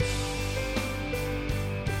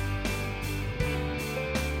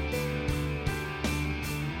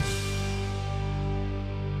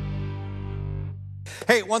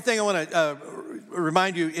Hey, one thing I want to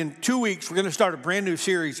remind you, in 2 weeks, we're going to start a brand new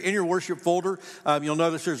series in your worship folder. You'll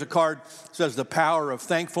notice there's a card that says The Power of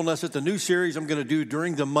Thankfulness. It's a new series I'm going to do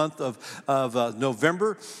during the month of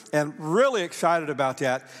November, and really excited about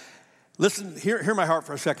that. Listen, hear my heart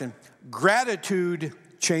for a second. Gratitude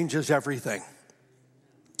changes everything.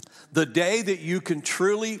 The day that you can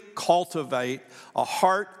truly cultivate a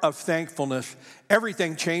heart of thankfulness,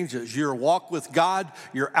 everything changes. Your walk with God,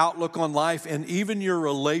 your outlook on life, and even your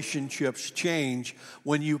relationships change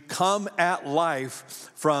when you come at life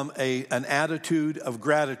from an attitude of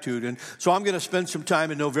gratitude. And so I'm going to spend some time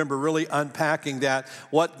in November really unpacking that,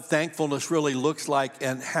 what thankfulness really looks like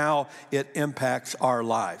and how it impacts our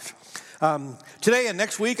lives. Today and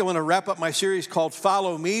next week, I want to wrap up my series called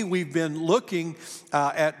Follow Me. We've been looking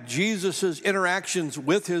at Jesus' interactions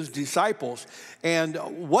with his disciples and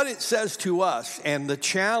what it says to us and the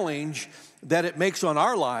challenge that it makes on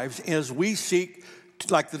our lives as we seek,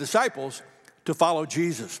 like the disciples, to follow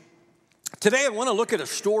Jesus. Today, I want to look at a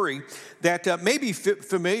story that may be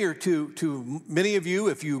familiar to many of you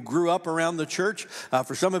if you grew up around the church.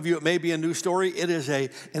 For some of you, it may be a new story. It is an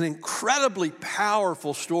incredibly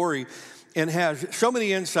powerful story and has so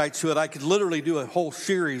many insights to it. I could literally do a whole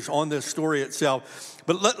series on this story itself.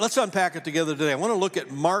 But let's unpack it together today. I want to look at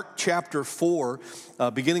Mark chapter 4,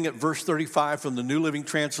 beginning at verse 35 from the New Living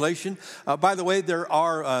Translation. By the way, there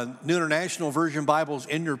are New International Version Bibles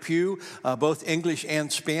in your pew, both English and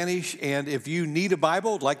Spanish. And if you need a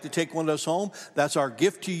Bible, would like to take one of those home, that's our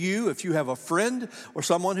gift to you. If you have a friend or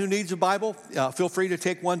someone who needs a Bible, feel free to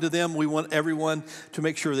take one to them. We want everyone to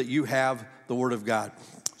make sure that you have the Word of God.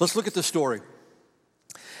 Let's look at the story.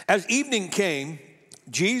 As evening came,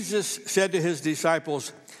 Jesus said to his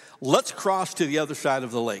disciples, "Let's cross to the other side of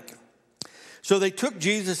the lake." So they took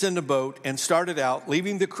Jesus in the boat and started out,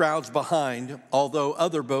 leaving the crowds behind, although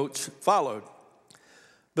other boats followed.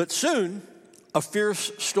 But soon, a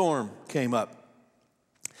fierce storm came up.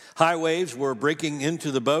 High waves were breaking into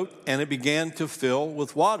the boat, and it began to fill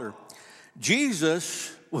with water. Jesus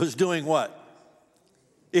was doing what?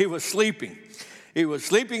 He was sleeping. He was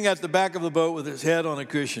sleeping at the back of the boat with his head on a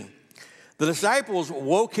cushion. The disciples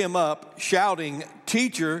woke him up, shouting,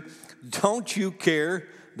 "Teacher, don't you care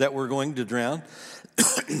that we're going to drown?"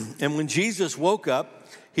 And when Jesus woke up,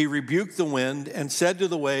 he rebuked the wind and said to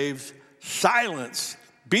the waves, "Silence,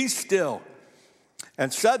 be still."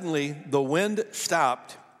 And suddenly the wind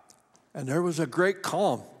stopped, and there was a great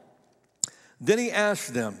calm. Then he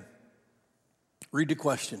asked them, read the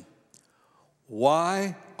question,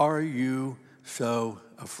 "Why are you so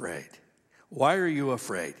afraid? Why are you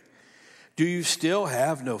afraid? Do you still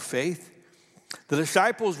have no faith?" The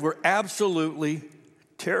disciples were absolutely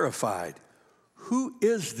terrified. "Who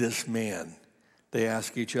is this man?" they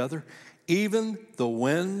asked each other. "Even the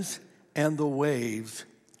winds and the waves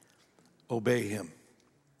obey him."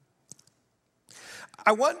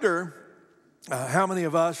 I wonder how many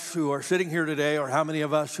of us who are sitting here today, or how many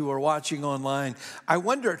of us who are watching online, I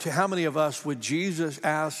wonder to how many of us would Jesus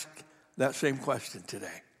ask that same question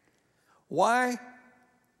today? Why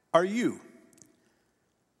are you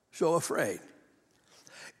so afraid?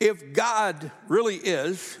 If God really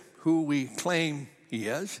is who we claim he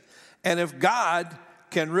is, and if God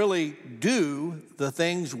can really do the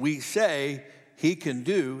things we say he can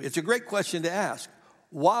do, it's a great question to ask.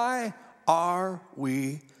 Why are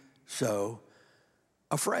we so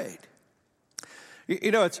afraid?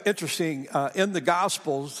 You know, it's interesting. In the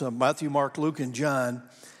Gospels, Matthew, Mark, Luke, and John,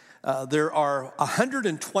 there are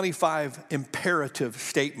 125 imperative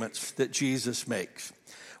statements that Jesus makes,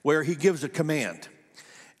 where he gives a command.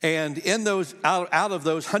 And in those, out of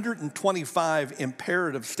those 125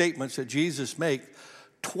 imperative statements that Jesus makes,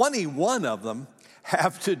 21 of them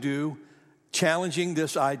have to do challenging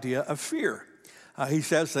this idea of fear. He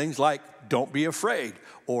says things like, "Don't be afraid,"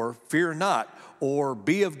 or "Fear not," or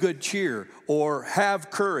 "Be of good cheer," or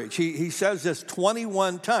 "Have courage." He says this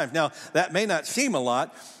 21 times. Now, that may not seem a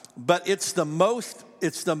lot, but it's the most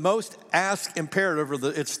asked imperative,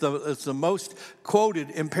 or it's the most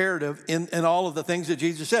quoted imperative in all of the things that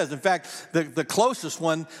Jesus says. In fact, the closest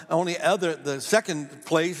one, the second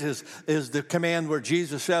place is the command where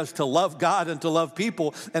Jesus says to love God and to love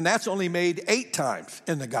people, and that's only made 8 times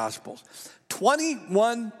in the Gospels.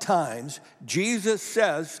 21 times Jesus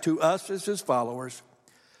says to us as his followers,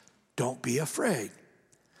 "Don't be afraid."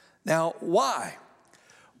 Now, why?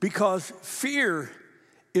 Because fear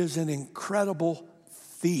is an incredible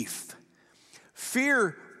thief.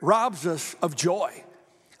 Fear robs us of joy.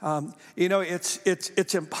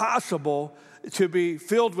 It's impossible to be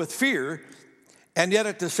filled with fear and yet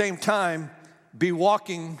at the same time be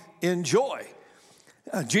walking in joy.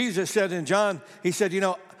 Jesus said in John, he said,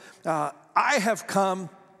 I have come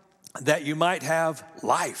that you might have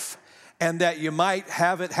life and that you might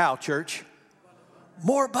have it how, church?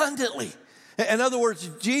 More abundantly. In other words,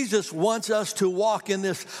 Jesus wants us to walk in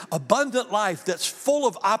this abundant life that's full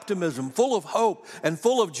of optimism, full of hope, and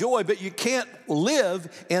full of joy, but you can't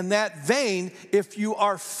live in that vein if you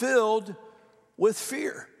are filled with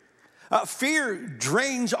fear. Fear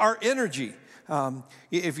drains our energy.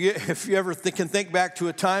 If you ever can think back to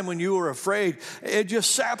a time when you were afraid, it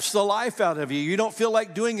just saps the life out of you. You don't feel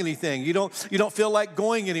like doing anything. You don't feel like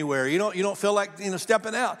going anywhere. You don't feel like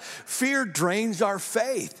stepping out. Fear drains our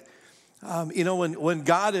faith. When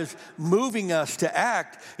God is moving us to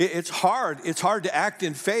act, it's hard. It's hard to act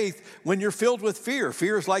in faith when you're filled with fear.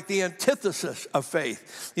 Fear is like the antithesis of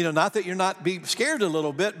faith. Not that you're not be scared a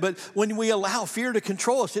little bit, but when we allow fear to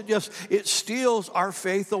control us, it steals our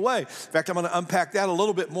faith away. In fact, I'm going to unpack that a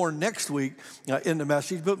little bit more next week in the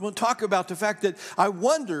message. But we'll talk about the fact that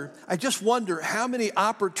I just wonder how many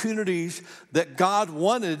opportunities that God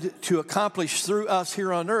wanted to accomplish through us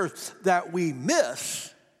here on earth that we miss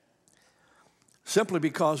simply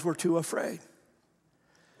because we're too afraid.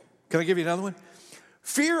 Can I give you another one?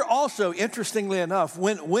 Fear also, interestingly enough,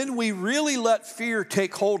 when we really let fear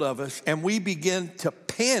take hold of us and we begin to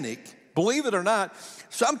panic, believe it or not,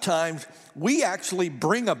 sometimes we actually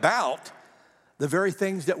bring about the very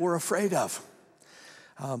things that we're afraid of.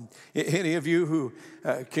 Any of you who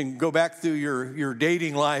can go back through your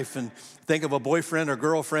dating life and think of a boyfriend or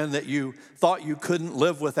girlfriend that you thought you couldn't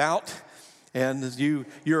live without? And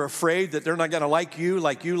you're afraid that they're not going to like you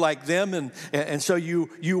like them. And so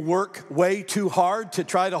you work way too hard to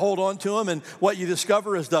try to hold on to them. And what you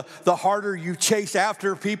discover is the harder you chase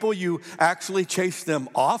after people, you actually chase them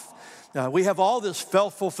off. We have all this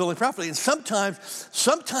self-fulfilling prophecy. And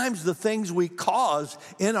sometimes the things we cause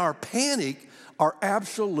in our panic are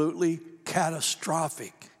absolutely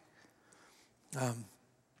catastrophic. Let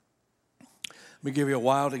me give you a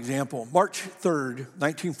wild example. March 3rd,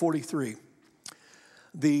 1943.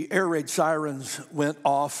 The air raid sirens went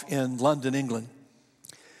off in London, England.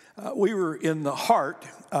 We were in the heart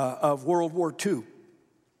of World War II.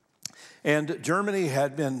 And Germany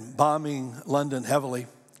had been bombing London heavily.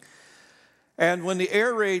 And when the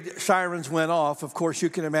air raid sirens went off, of course, you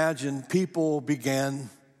can imagine people began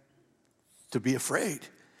to be afraid.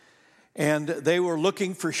 And they were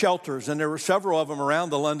looking for shelters, and there were several of them around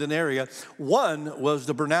the London area. One was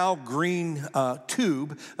the Bernal Green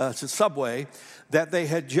tube, it's a subway, that they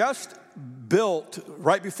had just built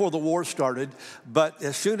right before the war started. But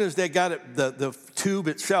as soon as they got it, the tube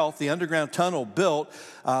itself, the underground tunnel built,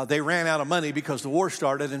 they ran out of money because the war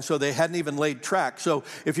started, and so they hadn't even laid track. So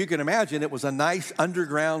if you can imagine, it was a nice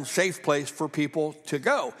underground safe place for people to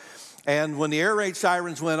go. And when the air raid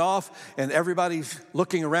sirens went off and everybody's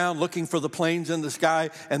looking around, looking for the planes in the sky,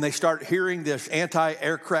 and they start hearing this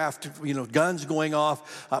anti-aircraft, guns going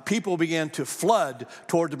off, people began to flood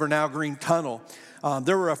toward the Bernal Green tunnel.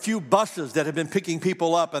 There were a few buses that had been picking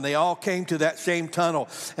people up, and they all came to that same tunnel.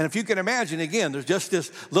 And if you can imagine, again, there's just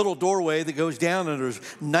this little doorway that goes down, and there's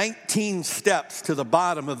 19 steps to the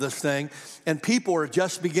bottom of this thing, and people are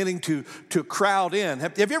just beginning to crowd in.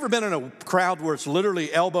 Have you ever been in a crowd where it's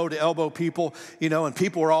literally elbow to elbow people, and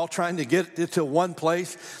people are all trying to get to one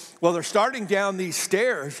place? Well, they're starting down these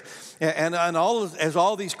stairs, and as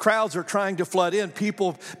all these crowds are trying to flood in,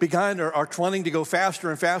 people are wanting to go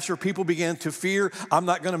faster and faster. People began to fear, I'm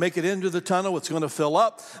not going to make it into the tunnel, it's going to fill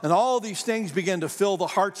up. And all these things began to fill the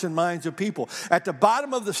hearts and minds of people. At the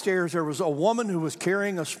bottom of the stairs, there was a woman who was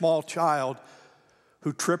carrying a small child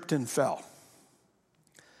who tripped and fell.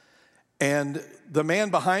 And the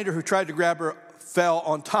man behind her who tried to grab her fell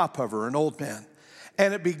on top of her, an old man.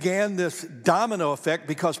 And it began this domino effect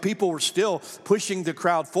because people were still pushing the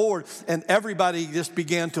crowd forward, and everybody just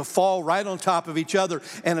began to fall right on top of each other.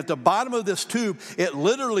 And at the bottom of this tube, it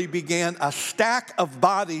literally began a stack of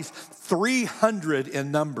bodies, 300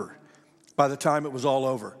 in number by the time it was all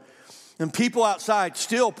over. And people outside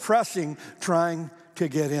still pressing, trying to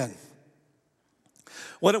get in.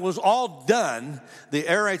 When it was all done, the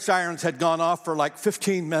air raid sirens had gone off for like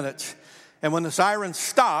 15 minutes. And when the sirens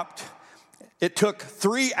stopped, it took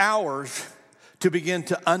 3 hours to begin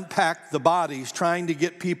to unpack the bodies, trying to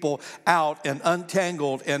get people out and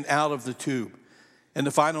untangled and out of the tube. In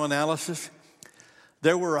the final analysis,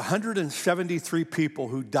 there were 173 people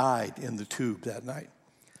who died in the tube that night.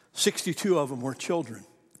 62 of them were children.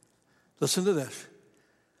 Listen to this.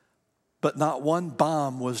 But not one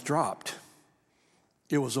bomb was dropped.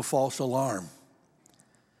 It was a false alarm.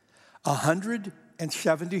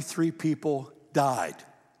 173 people died.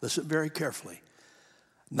 Listen very carefully.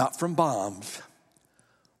 Not from bombs,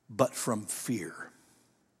 but from fear.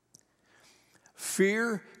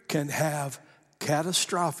 Fear can have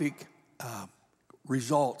catastrophic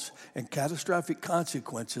results and catastrophic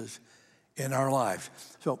consequences in our lives.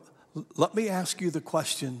 So let me ask you the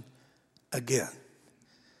question again.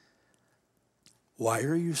 Why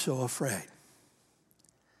are you so afraid?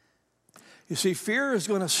 You see, fear is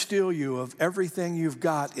going to steal you of everything you've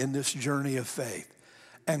got in this journey of faith.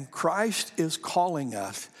 And Christ is calling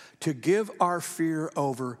us to give our fear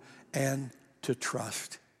over and to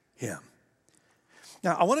trust him.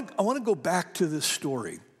 Now, I want to go back to this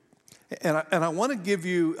story, and I want to give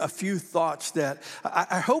you a few thoughts that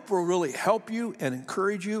I hope will really help you and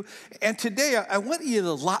encourage you. And today, I want you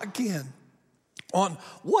to lock in on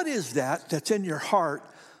what is that's in your heart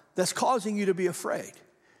that's causing you to be afraid.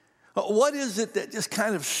 What is it that just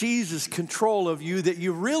kind of seizes control of you that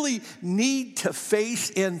you really need to face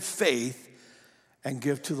in faith and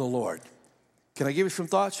give to the Lord? Can I give you some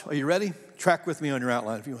thoughts? Are you ready? Track with me on your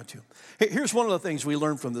outline if you want to. Here's one of the things we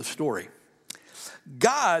learned from this story.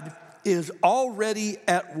 God is already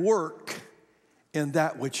at work in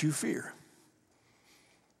that which you fear.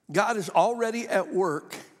 God is already at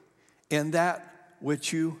work in that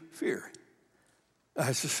which you fear.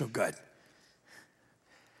 This is so good.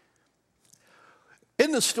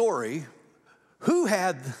 In the story, who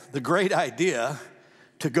had the great idea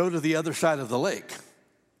to go to the other side of the lake?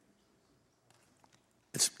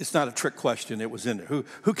 It's not a trick question. It was in there.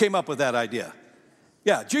 Who came up with that idea?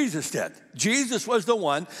 Yeah, Jesus did. Jesus was the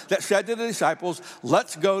one that said to the disciples,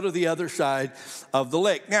 let's go to the other side of the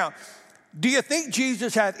lake. Now, do you think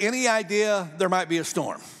Jesus had any idea there might be a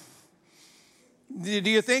storm? Do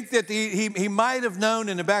you think that he might have known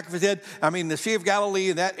in the back of his head? I mean, the Sea of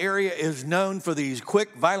Galilee, that area is known for these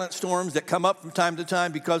quick, violent storms that come up from time to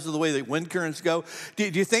time because of the way the wind currents go. Do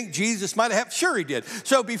you think Jesus might have? Sure he did.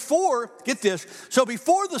 So before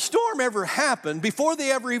the storm ever happened, before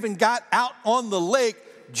they ever even got out on the lake,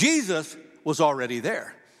 Jesus was already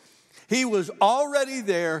there. He was already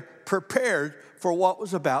there, prepared for what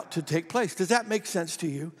was about to take place. Does that make sense to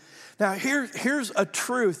you? Now, here's a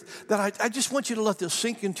truth that I just want you to let this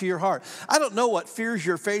sink into your heart. I don't know what fears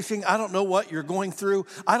you're facing. I don't know what you're going through.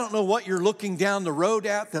 I don't know what you're looking down the road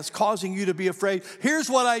at that's causing you to be afraid. Here's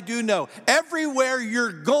what I do know. Everywhere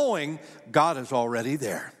you're going, God is already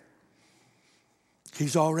there.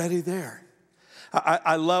 He's already there.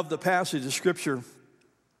 I love the passage of Scripture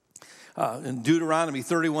in Deuteronomy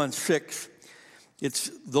 31:6. It's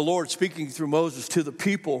the Lord speaking through Moses to the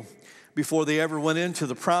people before they ever went into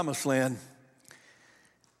the promised land.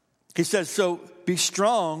 He says, so be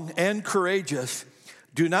strong and courageous.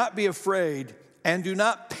 Do not be afraid and do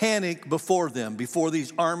not panic before them, before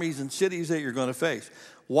these armies and cities that you're going to face.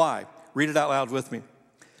 Why? Read it out loud with me.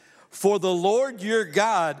 For the Lord your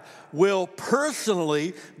God will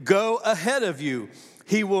personally go ahead of you.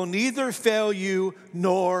 He will neither fail you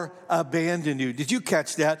nor abandon you. Did you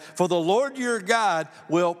catch that? For the Lord your God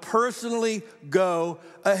will personally go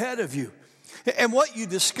ahead of you. And what you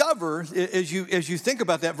discover as you think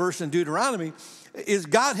about that verse in Deuteronomy is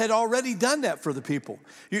God had already done that for the people.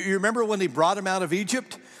 You remember when he brought them out of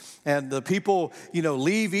Egypt? And the people,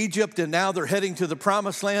 leave Egypt and now they're heading to the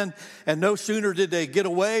promised land. And no sooner did they get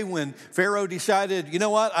away when Pharaoh decided, you know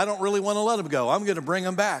what, I don't really want to let them go. I'm going to bring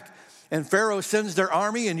them back. And Pharaoh sends their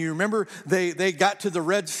army, and you remember they got to the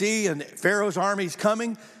Red Sea, and Pharaoh's army's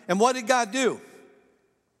coming. And what did God do?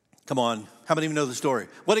 Come on, how many of you know the story?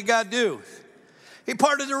 What did God do? He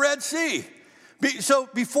parted the Red Sea. So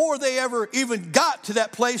before they ever even got to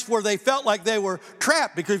that place where they felt like they were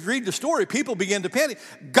trapped, because if you read the story, people began to panic.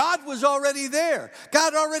 God was already there.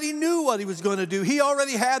 God already knew what he was going to do. He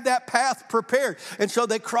already had that path prepared. And so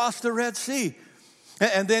they crossed the Red Sea.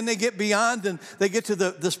 And then they get beyond and they get to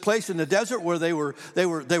this place in the desert where they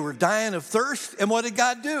were dying of thirst. And what did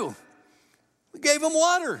God do? He gave them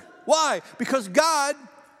water. Why? Because God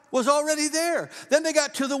was already there. Then they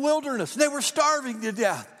got to the wilderness. They were starving to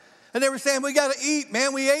death. And they were saying, we got to eat,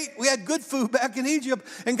 man. We had good food back in Egypt.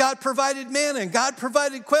 And God provided manna and God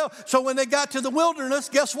provided quail. So when they got to the wilderness,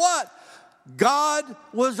 guess what? God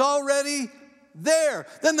was already there.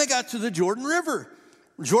 Then they got to the Jordan River.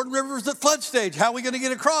 Jordan River was the flood stage. How are we going to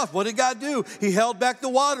get across? What did God do? He held back the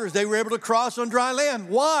waters. They were able to cross on dry land.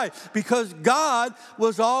 Why? Because God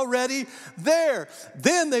was already there.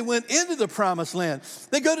 Then they went into the promised land.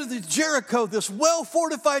 They go to the Jericho, this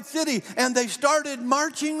well-fortified city, and they started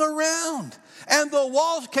marching around. And the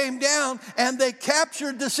walls came down, and they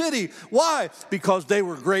captured the city. Why? Because they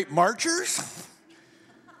were great marchers?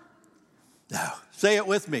 No, say it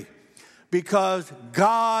with me. Because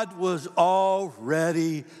God was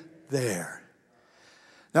already there.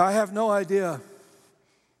 Now, I have no idea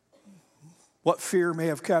what fear may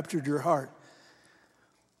have captured your heart.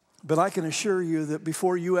 But I can assure you that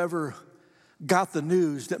before you ever got the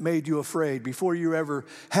news that made you afraid, before you ever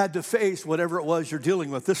had to face whatever it was you're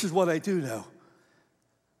dealing with, this is what I do know.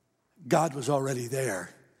 God was already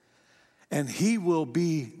there. And he will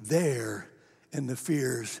be there in the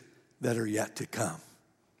fears that are yet to come.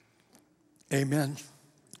 Amen.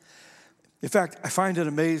 In fact, I find it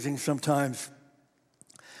amazing sometimes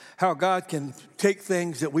how God can take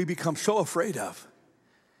things that we become so afraid of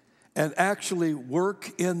and actually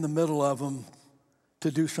work in the middle of them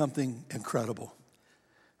to do something incredible.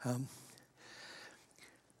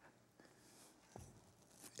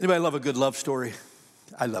 Anybody love a good love story?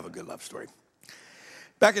 I love a good love story.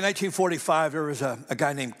 Back in 1945, there was a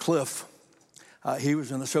guy named Cliff. He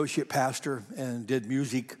was an associate pastor and did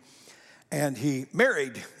music. And he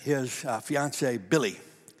married his fiancée, Billy.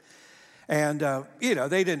 And,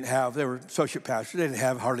 they were associate pastors. They didn't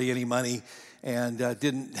have hardly any money and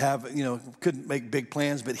didn't have, couldn't make big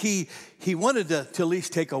plans. But he wanted to at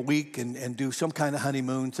least take a week and do some kind of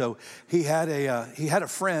honeymoon. So he had a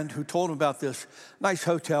friend who told him about this nice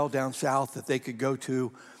hotel down south that they could go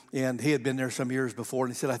to. And he had been there some years before,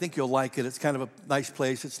 and he said, I think you'll like it. It's kind of a nice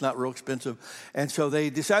place. It's not real expensive. And so they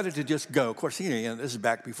decided to just go. Of course, this is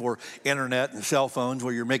back before internet and cell phones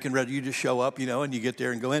where you're making ready. You just show up, and you get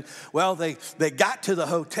there and go in. Well, they got to the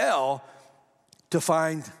hotel to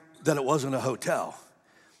find that it wasn't a hotel.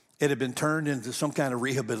 It had been turned into some kind of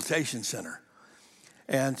rehabilitation center.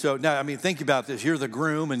 And so now, think about this. You're the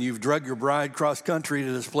groom, and you've drug your bride cross country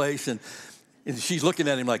to this place, and she's looking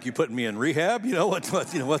at him like, you putting me in rehab? What's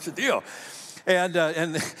the deal?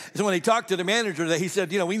 And so when he talked to the manager, he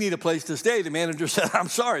said, we need a place to stay. The manager said, I'm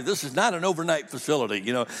sorry, this is not an overnight facility.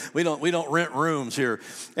 We don't rent rooms here.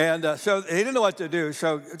 And so they didn't know what to do.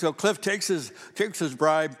 So Cliff takes his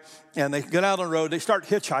bride, and they get out on the road. They start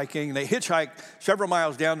hitchhiking. They hitchhike several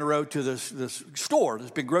miles down the road to this store,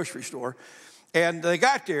 this big grocery store. And they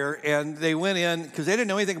got there, and they went in, because they didn't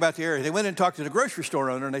know anything about the area. They went in and talked to the grocery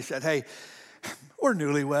store owner, and they said, hey, we're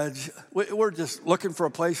newlyweds. We're just looking for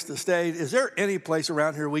a place to stay. Is there any place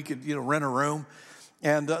around here we could, rent a room?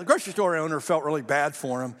 And the grocery store owner felt really bad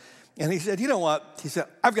for him. And he said, you know what? He said,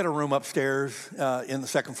 I've got a room upstairs in the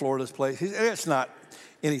second floor of this place. He said, it's not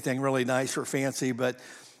anything really nice or fancy, but,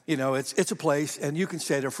 it's a place, and you can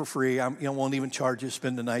stay there for free. I won't even charge you to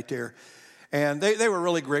spend the night there. And they were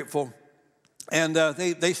really grateful. And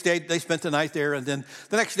they spent the night there, and then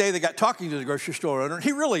the next day they got talking to the grocery store owner.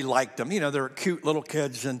 He really liked them. They're cute little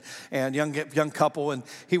kids and young couple, and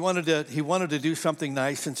he wanted to do something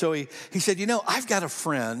nice. And so he said, I've got a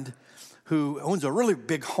friend who owns a really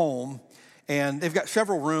big home, and they've got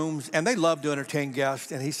several rooms, and they love to entertain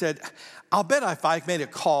guests. And he said, I'll bet if I made a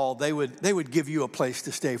call, they would give you a place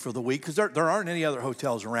to stay for the week, because there aren't any other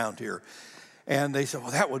hotels around here. And they said,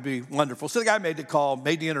 well, that would be wonderful. So the guy made the call,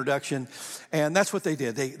 made the introduction, and that's what they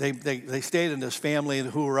did. They stayed in this family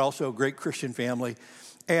who were also a great Christian family.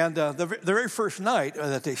 And the very first night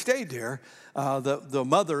that they stayed there, the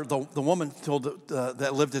mother, the woman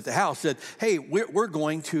that lived at the house said, hey, we're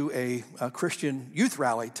going to a Christian youth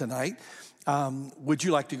rally tonight. Would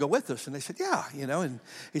you like to go with us? And they said, yeah, and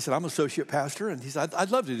he said, I'm associate pastor. And he said,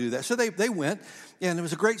 I'd love to do that. So they went, and it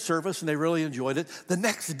was a great service, and they really enjoyed it. The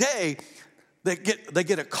next day, they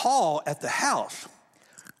get a call at the house,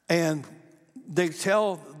 and they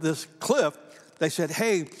tell this Cliff, they said,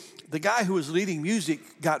 hey, the guy who was leading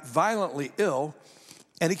music got violently ill,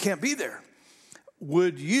 and he can't be there.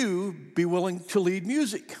 Would you be willing to lead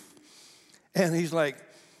music? And he's like,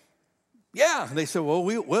 yeah. And they said, well,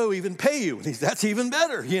 we'll even pay you. And he said, that's even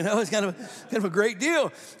better. It's kind of a great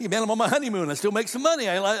deal. Man, I'm on my honeymoon. I still make some money.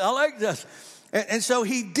 I like this. And so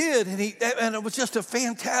he did, and it was just a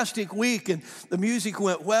fantastic week, and the music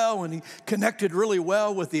went well, and he connected really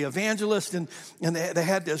well with the evangelist, and they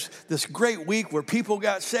had this great week where people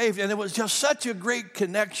got saved, and it was just such a great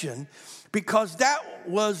connection, because that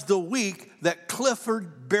was the week that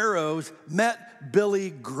Clifford Barrows met Billy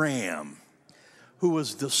Graham, who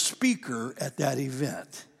was the speaker at that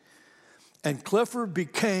event. And Clifford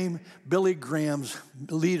became Billy Graham's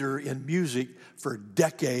leader in music for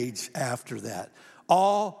decades after that.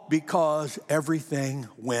 All because everything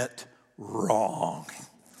went wrong.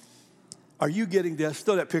 Are you getting this?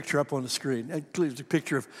 Throw that picture up on the screen. It's a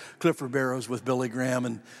picture of Clifford Barrows with Billy Graham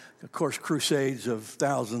and, of course, crusades of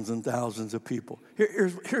thousands and thousands of people.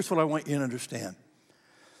 Here's what I want you to understand.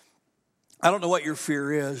 I don't know what your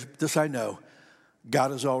fear is, but this I know.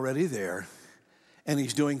 God is already there. And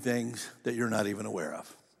he's doing things that you're not even aware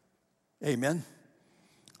of. Amen?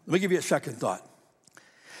 Let me give you a second thought.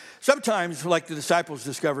 Sometimes, like the disciples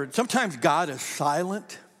discovered, sometimes God is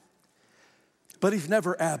silent but he's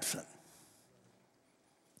never absent.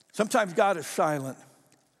 Sometimes God is silent,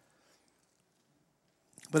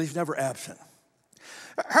 but he's never absent.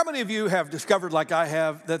 How many of you have discovered, like I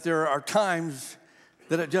have, that there are times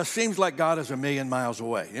that it just seems like God is a million miles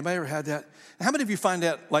away? Anybody ever had that? How many of you find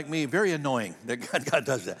that, like me, very annoying that God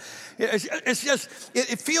does that? It's just,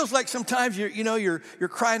 it feels like sometimes you're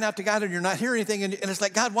crying out to God and you're not hearing anything, and it's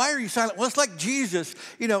like, God, why are you silent? Well, it's like Jesus,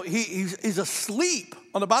 he's asleep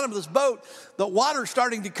on the bottom of this boat. The water's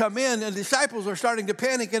starting to come in, and the disciples are starting to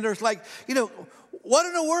panic, and there's like, what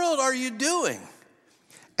in the world are you doing?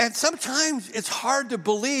 And sometimes it's hard to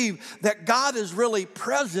believe that God is really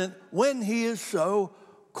present when he is so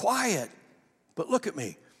quiet. But look at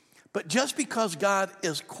me. But just because God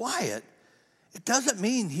is quiet, it doesn't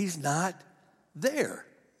mean he's not there.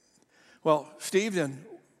 Well, Steve, then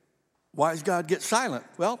why does God get silent?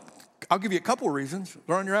 Well, I'll give you a couple of reasons.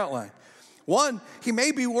 They're on your outline. One, he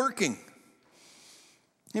may be working.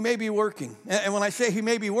 He may be working. And when I say he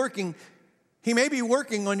may be working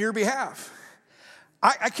on your behalf.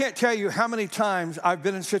 I can't tell you how many times I've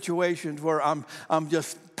been in situations where I'm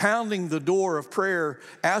just pounding the door of prayer,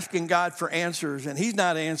 asking God for answers, and he's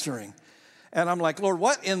not answering. And I'm like, Lord,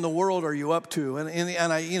 what in the world are you up to? And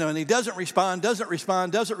he doesn't respond.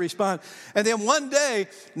 And then one day,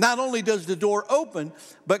 not only does the door open,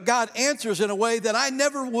 but God answers in a way that I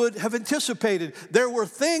never would have anticipated. There were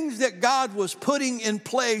things that God was putting in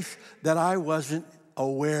place that I wasn't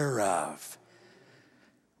aware of.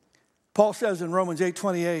 Paul says in Romans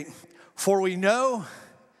 8:28, for we know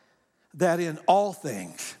that in all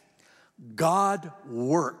things God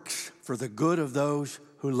works for the good of those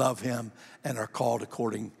who love him and are called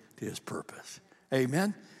according to his purpose.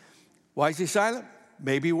 Amen? Why is he silent?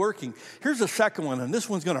 Maybe working. Here's a second one, and this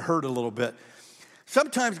one's going to hurt a little bit.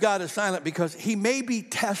 Sometimes God is silent because he may be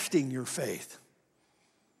testing your faith.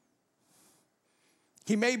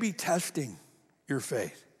 He may be testing your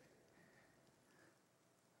faith.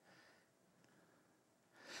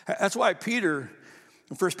 That's why Peter,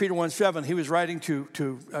 in 1 Peter 1:7, he was writing to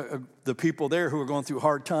the people there who were going through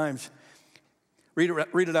hard times. Read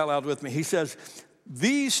it out loud with me. He says,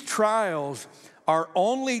 these trials are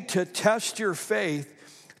only to test your faith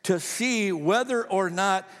to see whether or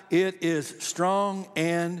not it is strong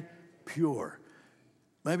and pure.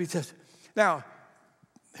 Maybe test. Now,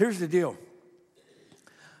 here's the deal.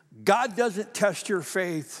 God doesn't test your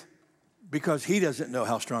faith because he doesn't know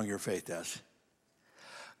how strong your faith is.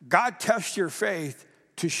 God tests your faith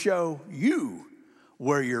to show you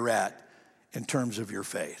where you're at in terms of your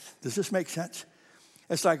faith. Does this make sense?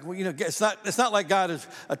 It's like, it's not like God is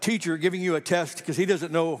a teacher giving you a test because he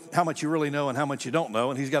doesn't know how much you really know and how much you don't know,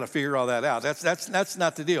 and he's got to figure all that out. That's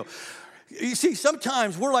not the deal. You see,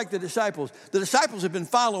 sometimes we're like the disciples. The disciples have been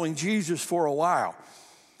following Jesus for a while.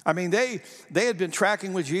 I mean, they had been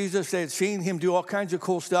tracking with Jesus. They had seen him do all kinds of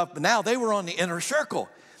cool stuff, but now they were on the inner circle.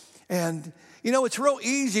 And it's real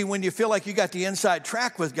easy when you feel like you got the inside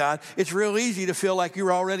track with God. It's real easy to feel like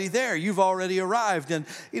you're already there. You've already arrived. And,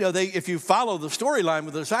 if you follow the storyline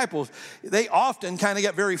with the disciples, they often kind of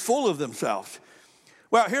get very full of themselves.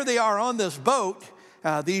 Well, here they are on this boat,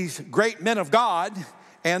 these great men of God,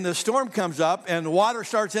 and the storm comes up and the water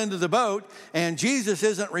starts into the boat and Jesus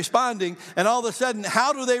isn't responding. And all of a sudden,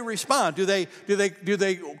 how do they respond? Do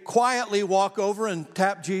they quietly walk over and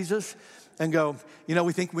tap Jesus and go,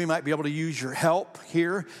 we think we might be able to use your help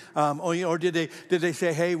here? Or did they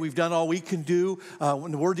say, hey, we've done all we can do,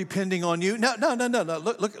 we're depending on you? No.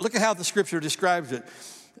 Look at how the scripture describes it.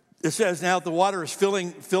 It says, now the water is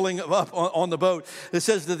filling up on the boat. It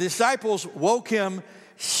says the disciples woke him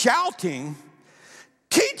shouting,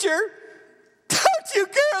 teacher, don't you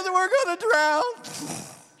care that we're going to drown?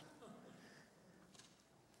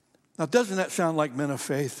 Now, doesn't that sound like men of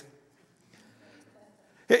faith?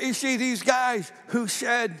 You see, these guys who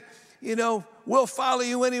said, we'll follow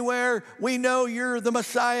you anywhere. We know you're the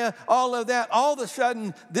Messiah, all of that. All of a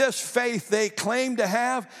sudden, this faith they claimed to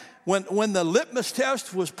have, when the litmus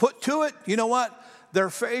test was put to it, you know what? Their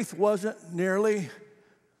faith wasn't nearly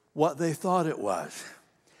what they thought it was.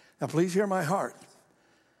 Now, please hear my heart.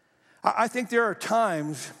 I think there are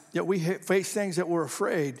times that we face things that we're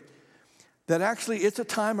afraid, that actually it's a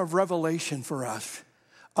time of revelation for us,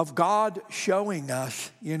 of God showing us,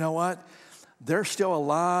 you know what? There's still a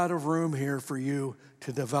lot of room here for you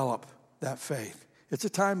to develop that faith. It's a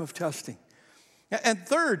time of testing. And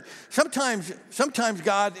third, sometimes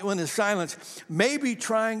God, in his silence, may be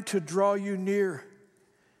trying to draw you near.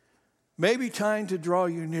 Maybe trying to draw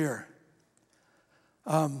you near.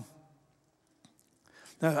 Now,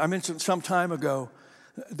 I mentioned some time ago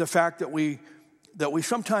the fact that we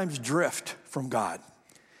sometimes drift from God.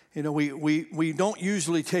 You know, we don't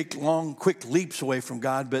usually take long, quick leaps away from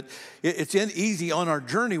God, but it's easy on our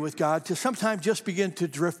journey with God to sometimes just begin to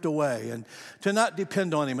drift away and to not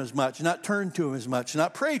depend on him as much, not turn to him as much,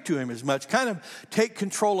 not pray to him as much, kind of take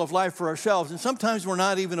control of life for ourselves. And sometimes we're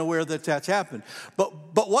not even aware that that's happened. But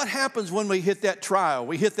what happens when we hit that trial,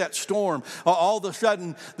 we hit that storm, all of a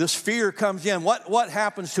sudden this fear comes in? What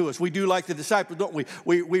happens to us? We do like the disciples, don't we?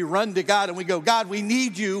 We run to God and we go, God, we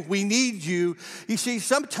need you, we need you. You see,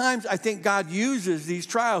 sometimes I think God uses these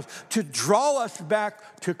trials to draw us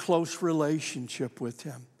back to close relationship with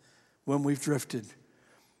him when we've drifted.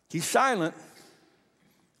 He's silent,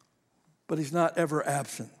 but he's not ever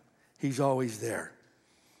absent. He's always there.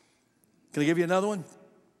 Can I give you another one?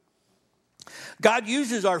 God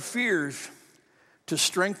uses our fears to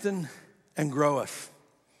strengthen and grow us.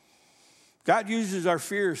 God uses our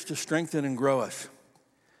fears to strengthen and grow us.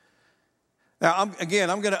 Now, I'm going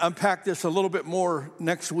to unpack this a little bit more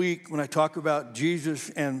next week when I talk about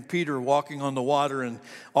Jesus and Peter walking on the water and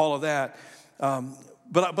all of that.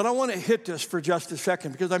 But I want to hit this for just a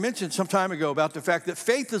second because I mentioned some time ago about the fact that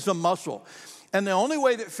faith is a muscle. And the only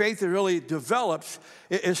way that faith really develops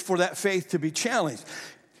is for that faith to be challenged.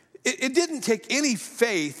 It didn't take any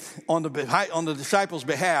faith on the disciples'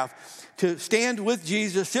 behalf to stand with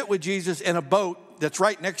Jesus, sit with Jesus in a boat that's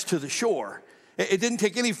right next to the shore. It didn't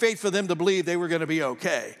take any faith for them to believe they were going to be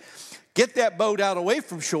okay. Get that boat out away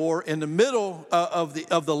from shore in the middle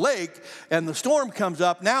of the lake, and the storm comes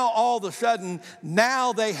up. Now, all of a sudden,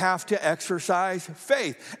 now they have to exercise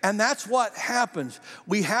faith. And that's what happens.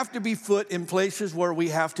 We have to be put in places where we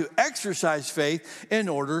have to exercise faith in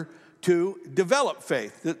order to develop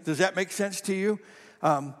faith. Does that make sense to you?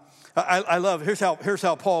 I love, here's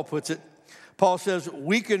how Paul puts it. Paul says,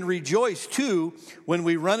 we can rejoice too when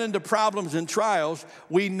we run into problems and trials.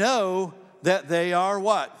 We know that they are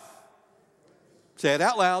what? Say it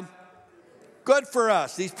out loud. Good for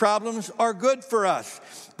us. These problems are good for us.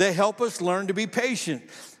 They help us learn to be patient.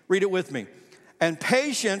 Read it with me. And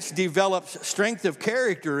patience develops strength of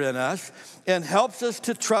character in us and helps us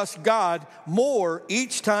to trust God more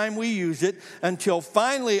each time we use it until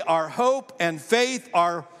finally our hope and faith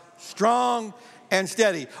are strong and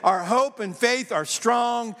steady. Our hope and faith are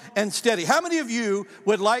strong and steady. How many of you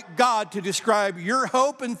would like God to describe your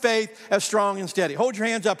hope and faith as strong and steady? Hold your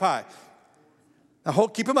hands up high. Now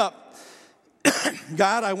keep them up.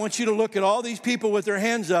 God, I want you to look at all these people with their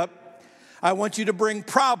hands up. I want you to bring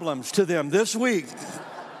problems to them this week.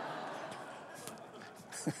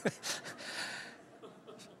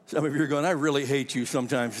 Some of you are going, I really hate you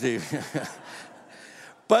sometimes, Steve.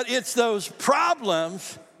 But it's those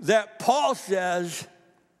problems that Paul says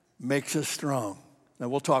makes us strong. Now,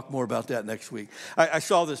 we'll talk more about that next week. I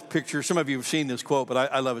saw this picture. Some of you have seen this quote, but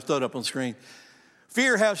I love it. Throw it up on the screen.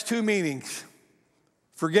 Fear has two meanings.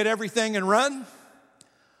 Forget everything and run,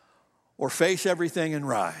 or face everything and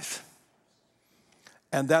rise.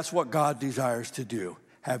 And that's what God desires to do.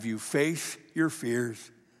 Have you face your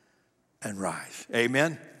fears and rise.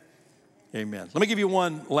 Amen? Amen. Let me give you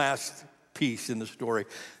one last piece in the story.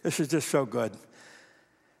 This is just so good.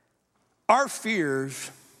 Our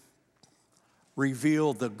fears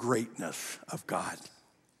reveal the greatness of God.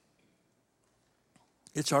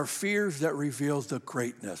 It's our fears that reveals the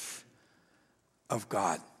greatness of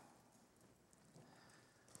God.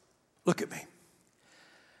 Look at me.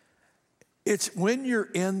 It's when you're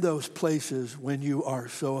in those places when you are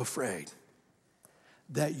so afraid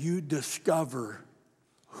that you discover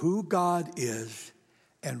who God is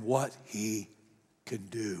and what he can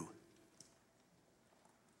do.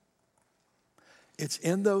 It's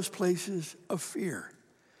in those places of fear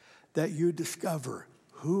that you discover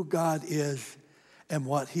who God is and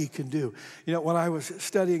what he can do. You know, when I was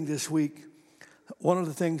studying this week, one of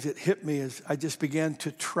the things that hit me is I just began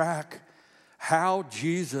to track how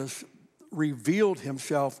Jesus revealed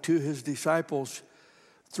himself to his disciples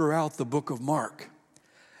throughout the book of Mark.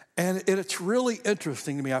 And it's really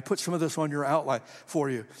interesting to me. I put some of this on your outline for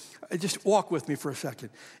you. Just walk with me for a second.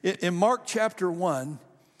 In Mark chapter 1,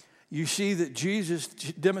 you see that Jesus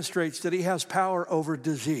demonstrates that he has power over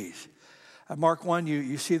disease. At Mark 1,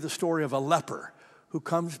 you see the story of a leper who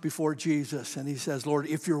comes before Jesus and he says, Lord,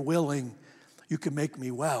 if you're willing, you can make me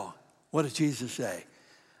well. What does Jesus say?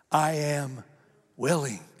 I am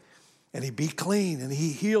willing. And he be clean, and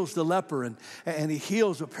he heals the leper, and he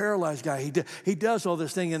heals a paralyzed guy. He does all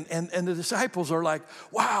this thing, and the disciples are like,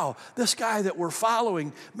 wow, this guy that we're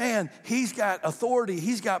following, man, he's got authority.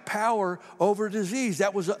 He's got power over disease.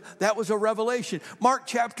 That was a revelation. Mark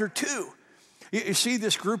chapter 2, You see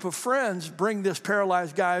this group of friends bring this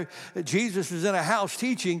paralyzed guy. Jesus is in a house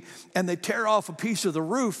teaching, and they tear off a piece of the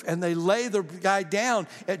roof, and they lay the guy down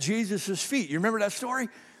at Jesus' feet. You remember that story?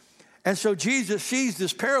 And so Jesus sees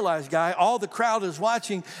this paralyzed guy. All the crowd is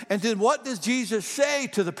watching. And then what does Jesus say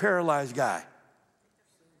to the paralyzed guy?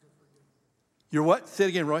 Your what? Say it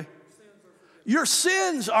again, Roy. Your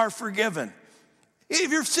sins are forgiven.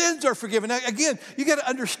 If your sins are forgiven. Now, again, you got to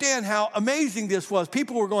understand how amazing this was.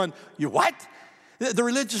 People were going, you what? The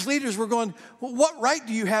religious leaders were going, well, what right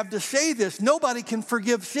do you have to say this? Nobody can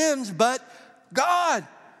forgive sins but God.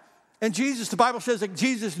 And Jesus, the Bible says that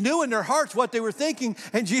Jesus knew in their hearts what they were thinking.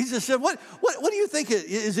 And Jesus said, what do you think?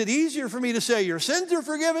 Is it easier for me to say your sins are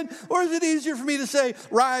forgiven? Or is it easier for me to say,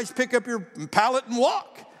 rise, pick up your pallet and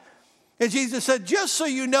walk? And Jesus said, just so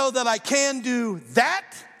you know that I can do that,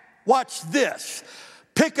 watch this.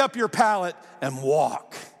 Pick up your pallet and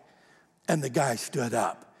walk. And the guy stood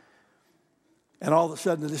up. And all of a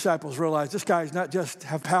sudden the disciples realized this guy's not just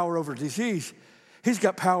have power over disease, he's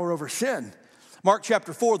got power over sin. Mark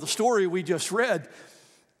chapter 4, the story we just read,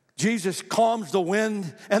 Jesus calms the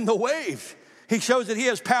wind and the waves. He shows that he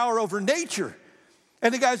has power over nature.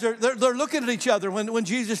 And the guys they're looking at each other when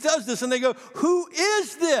Jesus does this, and they go, who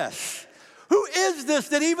is this? Who is this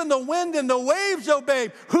that even the wind and the waves obey?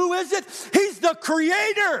 Who is it? He's the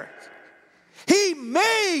creator. He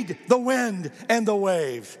made the wind and the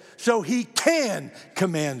waves, so he can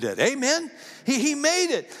command it. Amen? He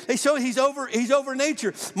made it. So he's over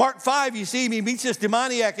nature. Mark 5, you see him, he meets this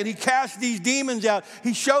demoniac and he casts these demons out.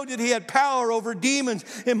 He showed that he had power over demons.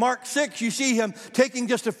 In Mark 6, you see him taking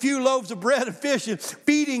just a few loaves of bread and fish and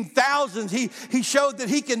feeding thousands. He showed that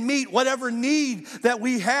he can meet whatever need that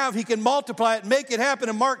we have. He can multiply it and make it happen.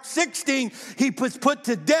 In Mark 16, he was put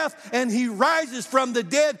to death and he rises from the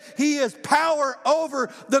dead. He has power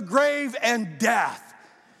over the grave and death.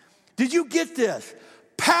 Did you get this?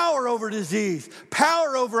 Power over disease,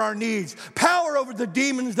 power over our needs, power over the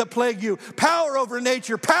demons that plague you, power over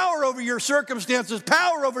nature, power over your circumstances,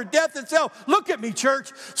 power over death itself. Look at me,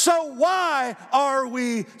 church. So why are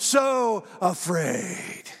we so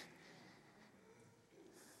afraid?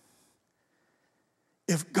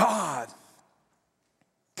 If God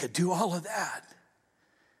could do all of that,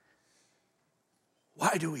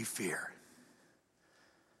 why do we fear?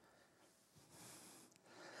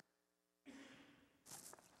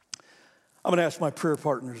 I'm going to ask my prayer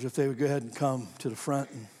partners if they would go ahead and come to the front.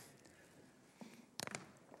 And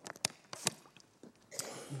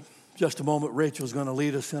just a moment, Rachel's going to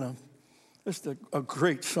lead us in a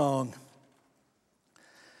great song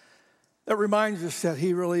that reminds us that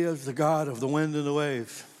he really is the God of the wind and the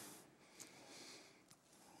waves.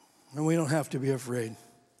 And we don't have to be afraid.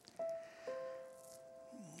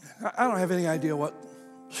 I don't have any idea what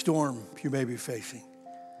storm you may be facing.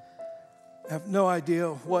 I have no idea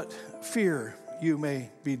what fear you may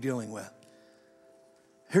be dealing with.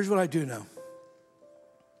 Here's what I do know.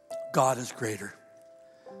 God is greater.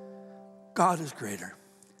 God is greater.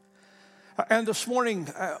 And this morning,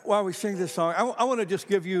 while we sing this song, I want to just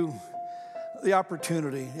give you the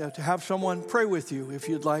opportunity to have someone pray with you if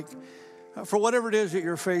you'd like. For whatever it is that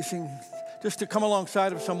you're facing, just to come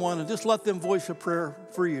alongside of someone and just let them voice a prayer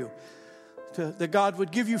for you. That God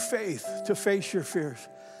would give you faith to face your fears.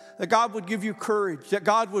 That God would give you courage, that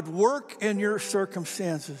God would work in your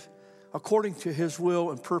circumstances according to his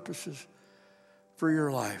will and purposes for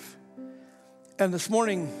your life. And this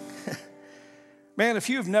morning, man, if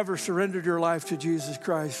you've never surrendered your life to Jesus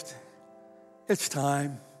Christ, it's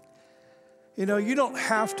time. You know, you don't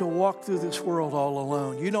have to walk through this world all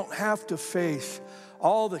alone. You don't have to face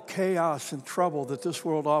all the chaos and trouble that this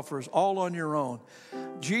world offers all on your own.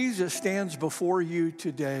 Jesus stands before you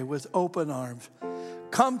today with open arms.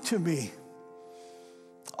 Come to me,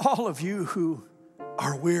 all of you who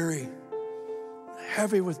are weary,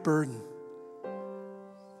 heavy with burden.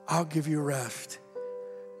 I'll give you rest.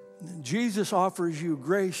 Jesus offers you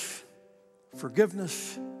grace,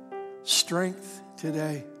 forgiveness, strength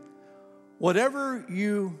today. Whatever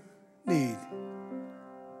you need,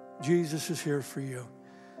 Jesus is here for you.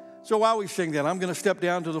 So while we sing that, I'm going to step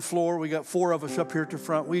down to the floor. We got 4 of us up here at the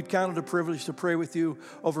front. We count it a privilege to pray with you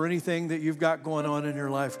over anything that you've got going on in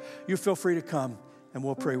your life. You feel free to come, and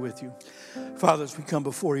we'll pray with you. Father, as we come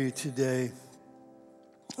before you today,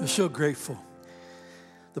 we're so grateful.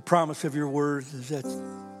 The promise of your word is that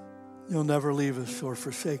you'll never leave us or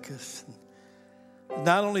forsake us.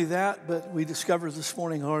 Not only that, but we discovered this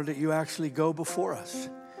morning, Lord, that you actually go before us,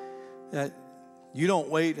 that you don't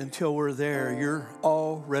wait until we're there. You're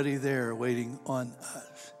already there waiting on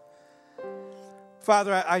us.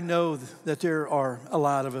 Father, I know that there are a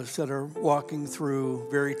lot of us that are walking through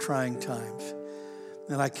very trying times.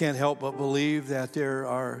 And I can't help but believe that there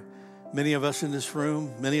are many of us in this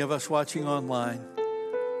room, many of us watching online,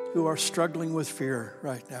 who are struggling with fear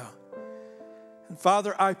right now. And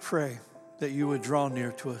Father, I pray that you would draw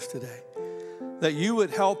near to us today, that you would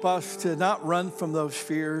help us to not run from those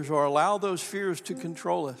fears or allow those fears to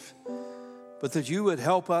control us, but that you would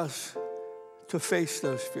help us to face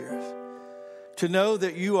those fears, to know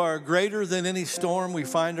that you are greater than any storm we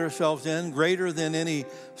find ourselves in, greater than any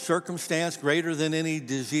circumstance, greater than any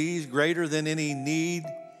disease, greater than any need,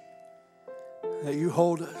 that you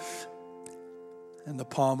hold us in the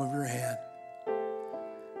palm of your hand.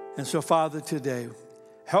 And so, Father, today,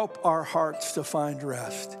 help our hearts to find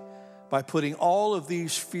rest by putting all of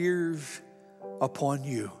these fears upon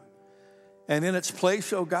you. And in its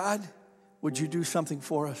place, oh God, would you do something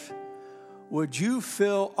for us? Would you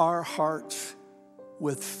fill our hearts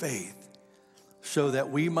with faith so that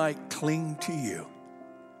we might cling to you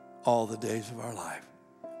all the days of our life?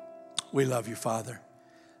 We love you, Father.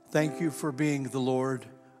 Thank you for being the Lord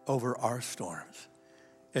over our storms.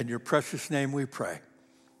 In your precious name we pray.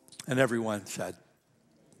 And everyone said,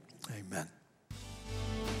 amen.